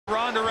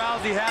Rhonda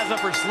Rousey has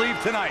up her sleeve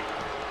tonight.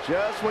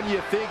 Just when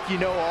you think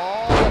you know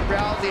all that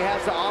Rousey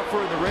has to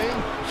offer in the ring,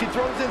 she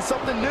throws in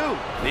something new.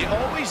 The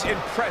always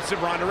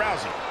impressive Rhonda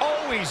Rousey,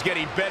 always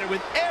getting better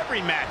with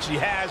every match she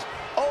has,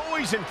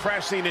 always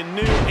impressing in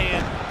new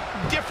and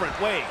different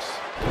ways.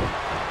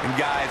 And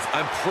guys,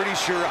 I'm pretty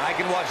sure I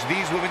can watch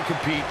these women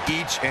compete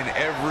each and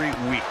every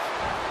week.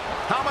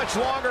 How much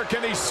longer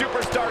can these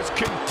superstars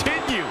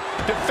continue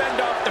to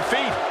fend off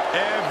defeat?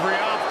 Every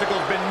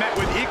obstacle's been met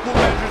with equal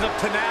measures of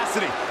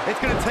tenacity. It's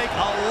going to take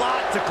a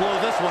lot to close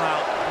this one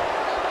out.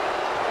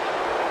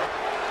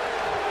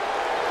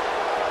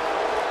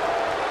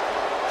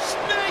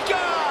 Snake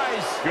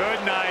eyes! Good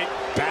night.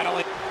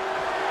 Battling.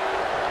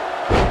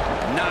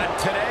 Not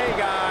today,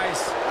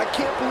 guys. I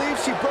can't believe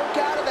she broke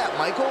out of that,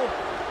 Michael.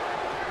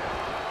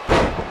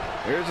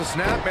 Here's a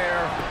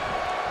snapmare.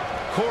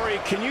 Corey,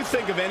 can you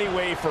think of any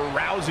way for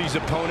Rousey's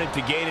opponent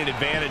to gain an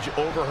advantage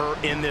over her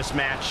in this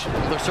match?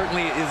 There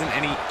certainly isn't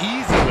any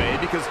easy way,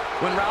 because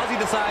when Rousey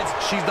decides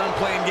she's done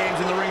playing games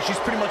in the ring, she's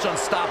pretty much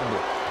unstoppable.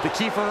 The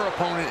key for her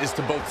opponent is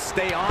to both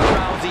stay on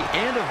Rousey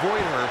and avoid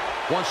her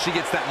once she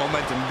gets that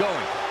momentum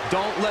going.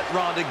 Don't let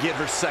Rhonda get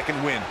her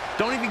second win.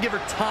 Don't even give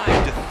her time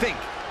to think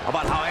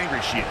about how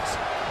angry she is.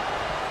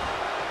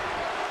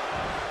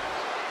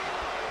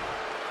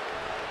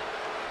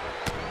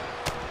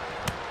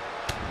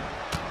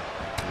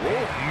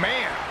 Oh,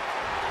 man.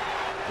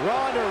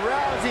 Rhonda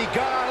Rousey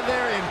got out of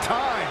there in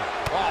time.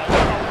 Oh,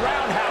 what a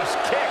roundhouse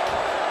kick.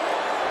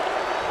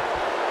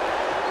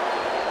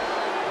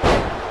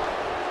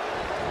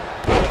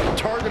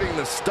 Targeting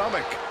the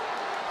stomach.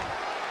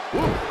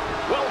 Woo,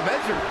 well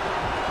measured.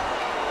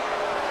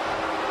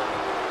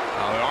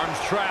 Oh, the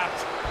arm's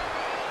trapped.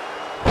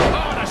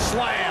 Oh, and a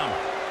slam.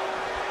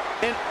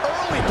 An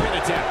early pin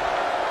attempt.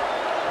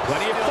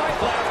 Plenty of fight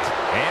left.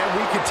 And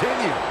we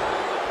continue.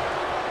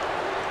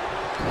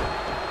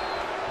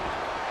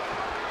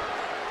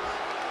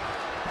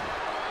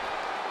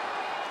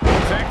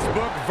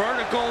 Textbook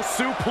vertical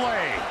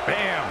suplex.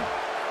 Bam.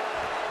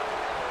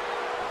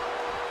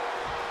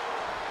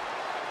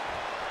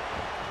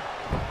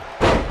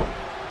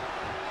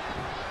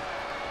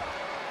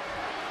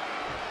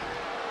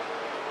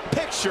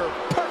 Picture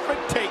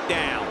perfect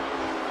takedown.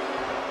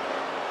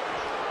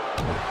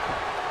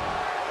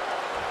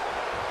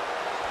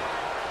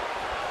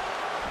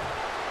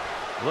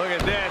 Look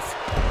at this.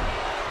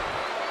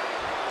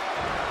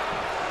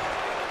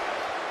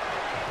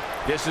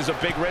 This is a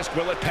big risk.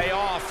 Will it pay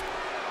off?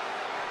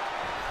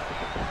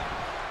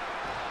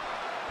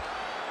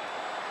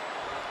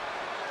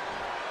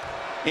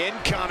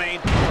 Incoming.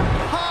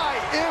 High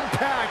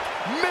impact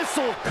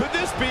missile. Could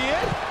this be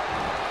it?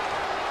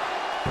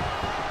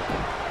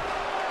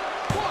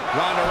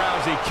 Rhonda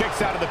Rousey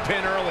kicks out of the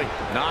pin early.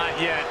 Not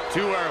yet.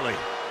 Too early.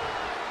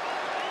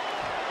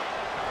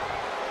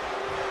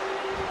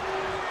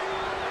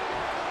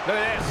 Look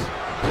at this.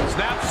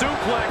 Snap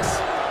suplex.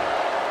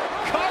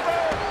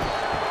 Cover!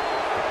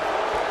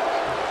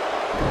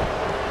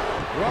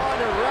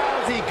 Rhonda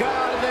Rousey got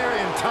out of there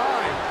in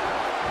time.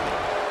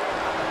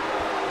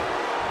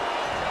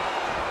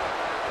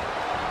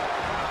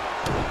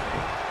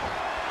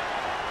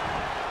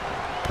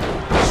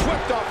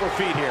 Swept off her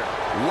feet here.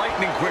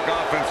 Lightning quick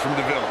offense from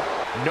Deville.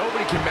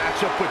 Nobody can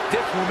match up with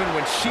this woman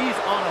when she's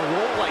on a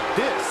roll like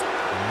this.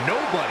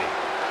 Nobody.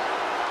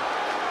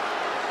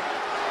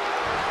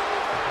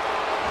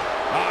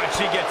 Oh, and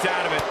she gets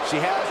out of it. She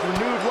has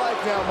renewed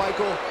life now,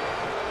 Michael.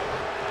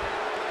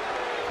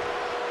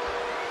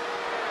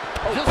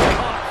 Just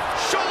caught.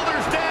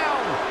 Shoulders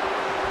down.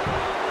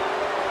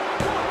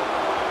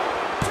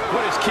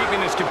 What is keeping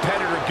this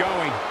competitor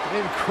going?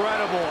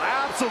 Incredible.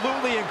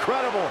 Absolutely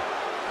incredible.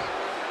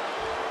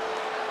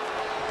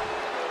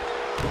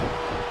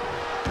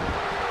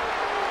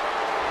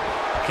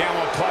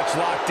 Camel clutch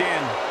locked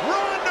in.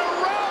 Rhonda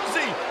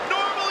Rousey!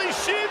 Normally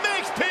she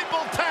makes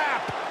people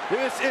tap!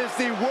 This is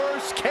the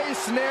worst case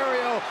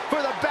scenario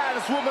for the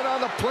baddest woman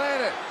on the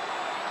planet.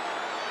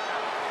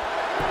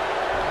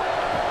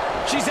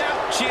 She's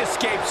out. She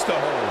escapes the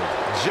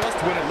hold. Just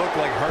when it looked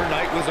like her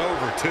night was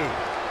over, too.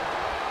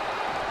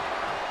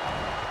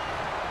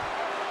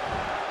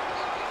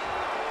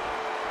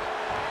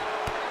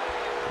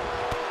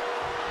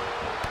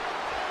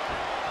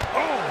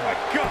 Oh, my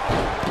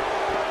God!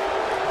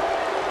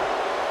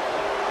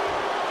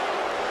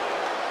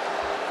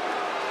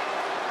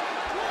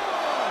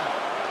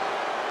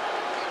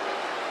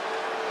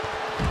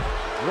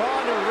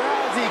 Rhonda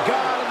Rousey got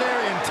out of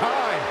there in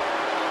time.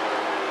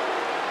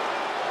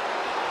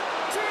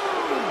 2,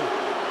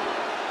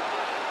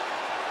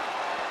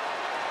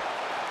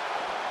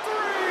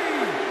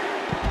 3.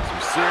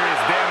 Some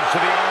serious damage to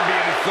the arm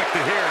being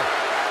inflicted here.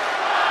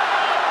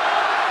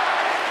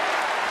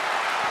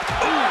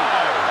 Ooh,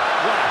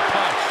 what a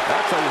punch.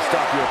 That's how you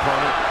stop your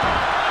opponent.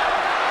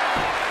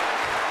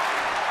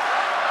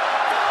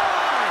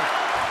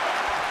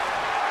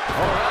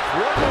 Oh, that's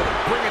one way to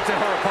bring it to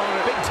her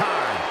opponent. Big time.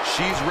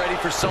 She's ready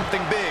for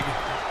something big.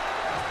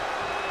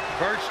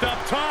 Perched up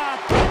top.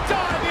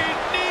 Diving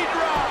knee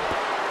drop.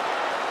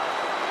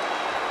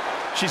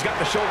 She's got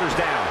the shoulders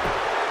down.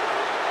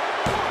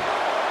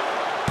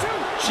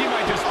 She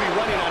might just be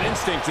running on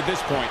instinct at this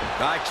point.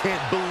 I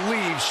can't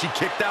believe she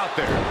kicked out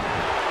there.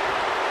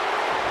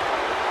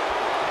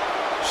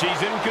 She's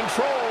in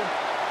control.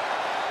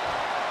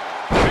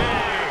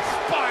 Big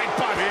spine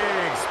buster.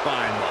 Big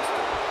spine buster.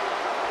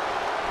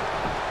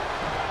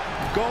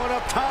 Going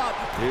up top.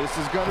 This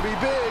is going to be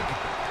big.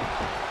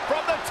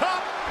 From the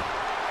top.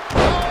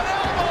 Oh, an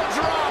elbow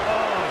drop.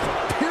 Oh,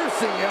 it's a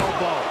piercing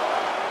elbow.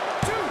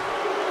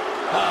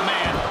 Oh,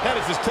 man, that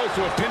is as close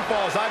to a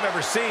pinfall as I've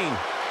ever seen.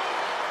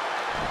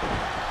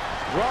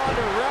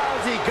 Rhonda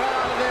Rousey got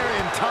out of there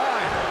in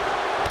time.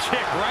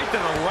 Kick right to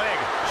the leg.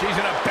 She's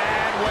in a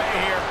bad way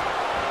here.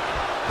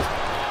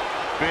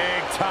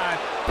 Big time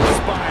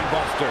spine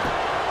buster.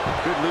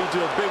 Could lead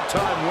to a big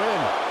time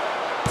win.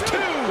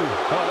 2.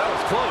 Oh, that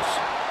was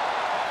close.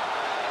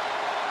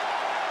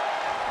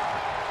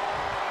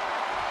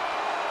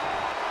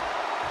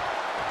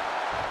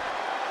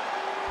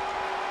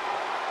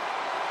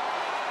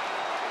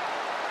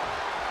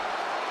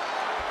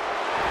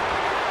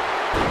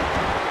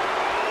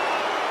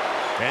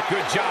 And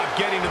good job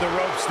getting to the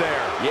ropes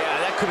there. Yeah,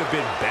 that could have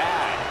been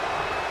bad.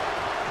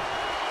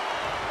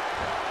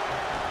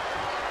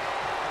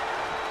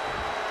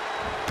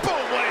 Boom,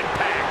 what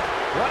impact.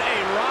 What a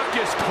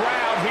raucous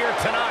crowd here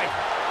tonight.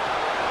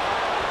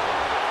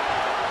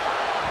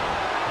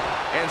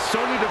 And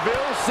Sony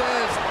Deville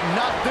says,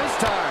 not this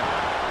time.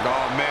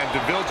 Oh, man,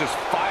 Deville just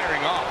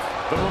firing off.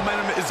 The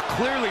momentum is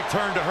clearly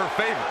turned to her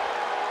favor.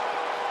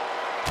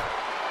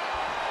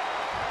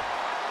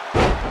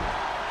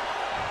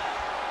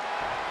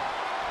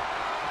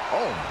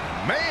 Oh,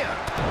 man.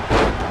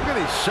 Look at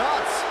these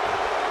shots.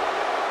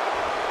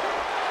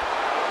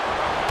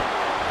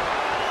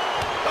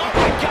 Oh,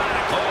 my God,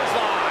 a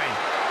clothesline.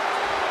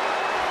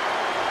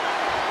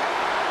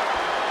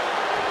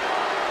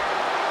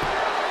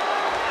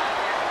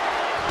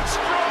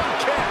 Strong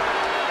kick.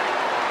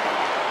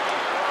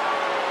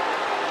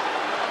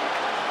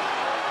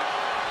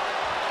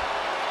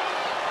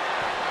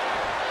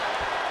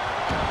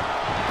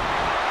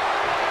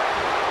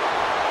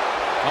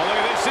 Oh, look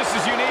at this. This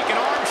is unique. An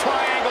arm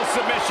triangle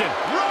submission.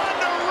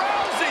 Rhonda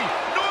Rousey.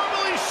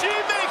 Normally she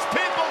makes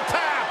people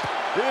tap.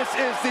 This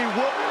is the...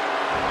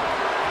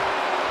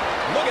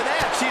 Look at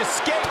that. She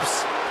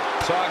escapes.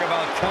 Talk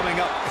about coming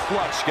up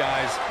clutch,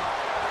 guys.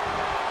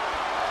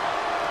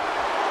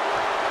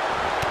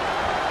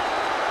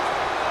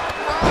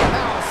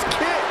 Roundhouse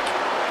kick.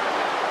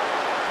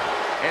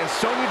 And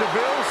Sony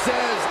Deville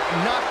says,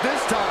 not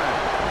this time.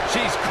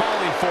 She's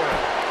calling for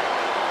it.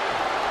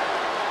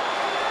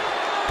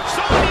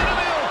 Sony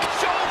Deville,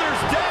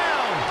 shoulders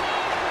down.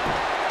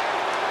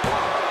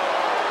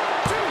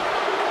 2.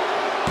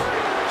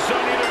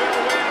 Sony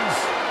Deville wins.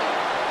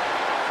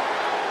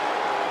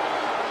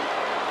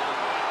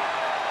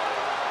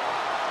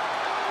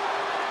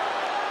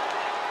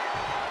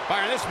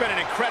 Byron, this has been an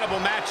incredible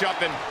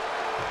matchup and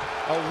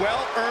a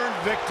well-earned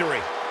victory.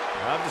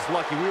 I'm just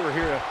lucky we were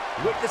here to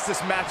witness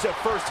this matchup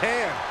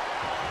firsthand.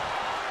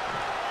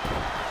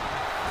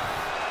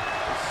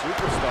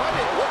 Superstar.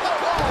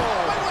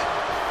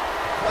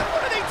 What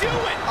are they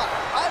doing?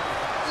 I have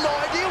no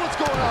idea what's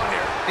going on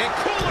here. And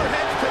cooler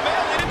heads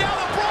prevailing, and now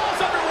the brawl's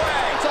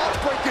underway. It's all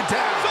breaking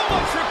down. So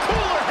much for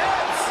cooler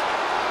heads.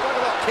 Talk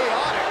about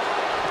chaotic.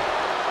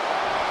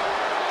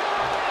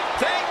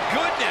 Thank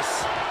goodness.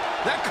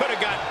 That could have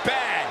got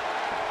bad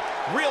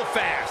real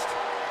fast.